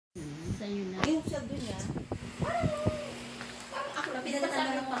sa'yo na. Yung sabi niya, ako na pinalitan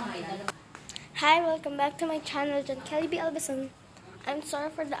na ng pangalan. Hi, welcome back to my channel, Buena Alvasan. I'm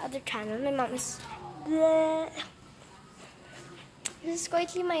sorry for the other channel. My mom is... Bleh. This is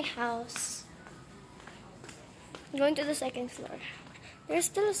quietly my house. I'm going to the second floor. There's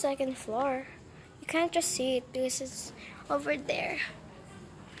still a second floor. You can't just see it because it's over there.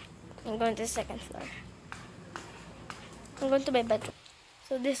 I'm going to the second floor. I'm going to my bedroom.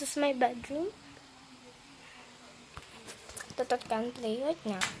 So this is my bedroom. Tatat can't play right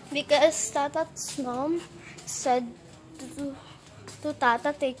now because Tatat's mom said to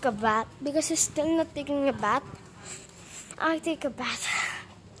Tata take a bath because he's still not taking a bath. I take a bath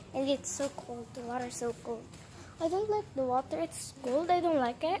and it's so cold. The water's so cold. I don't like the water. It's cold. I don't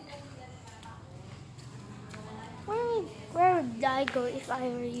like it. Where would I go if I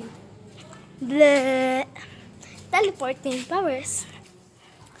were you? Bleh. Teleporting powers.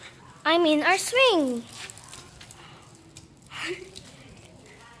 I'm in our swing.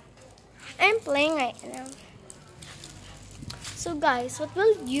 I'm playing right now. So guys, what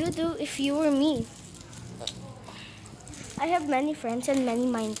will you do if you were me? I have many friends and many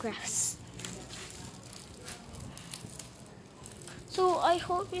Minecrafts. So I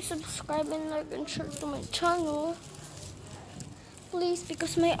hope you subscribe and like and share to my channel. Please,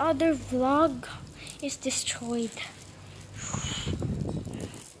 because my other vlog is destroyed.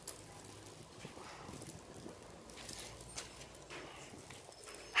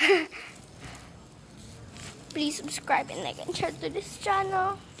 Please subscribe and like and share to this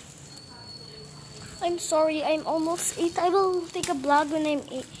channel. I'm sorry, I'm almost 8. I will take a vlog when I'm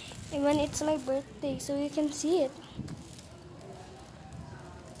 8 and when it's my birthday so you can see it.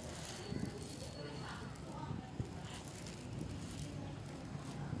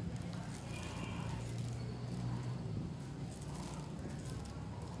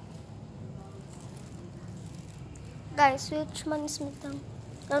 Guys, which one is me down?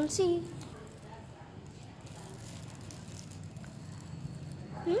 Don't see.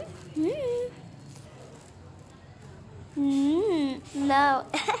 No,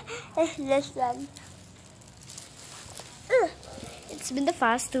 it's this one. It's been the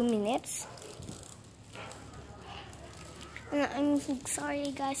past 2 minutes. I'm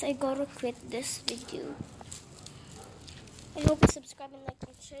sorry guys, I gotta quit this video. I hope you subscribe and like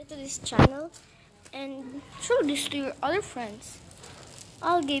and share to this channel and show this to your other friends.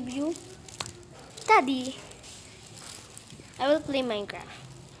 I'll give you Daddy. I will play Minecraft.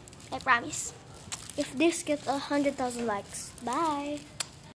 I promise. If this gets 100,000 likes. Bye.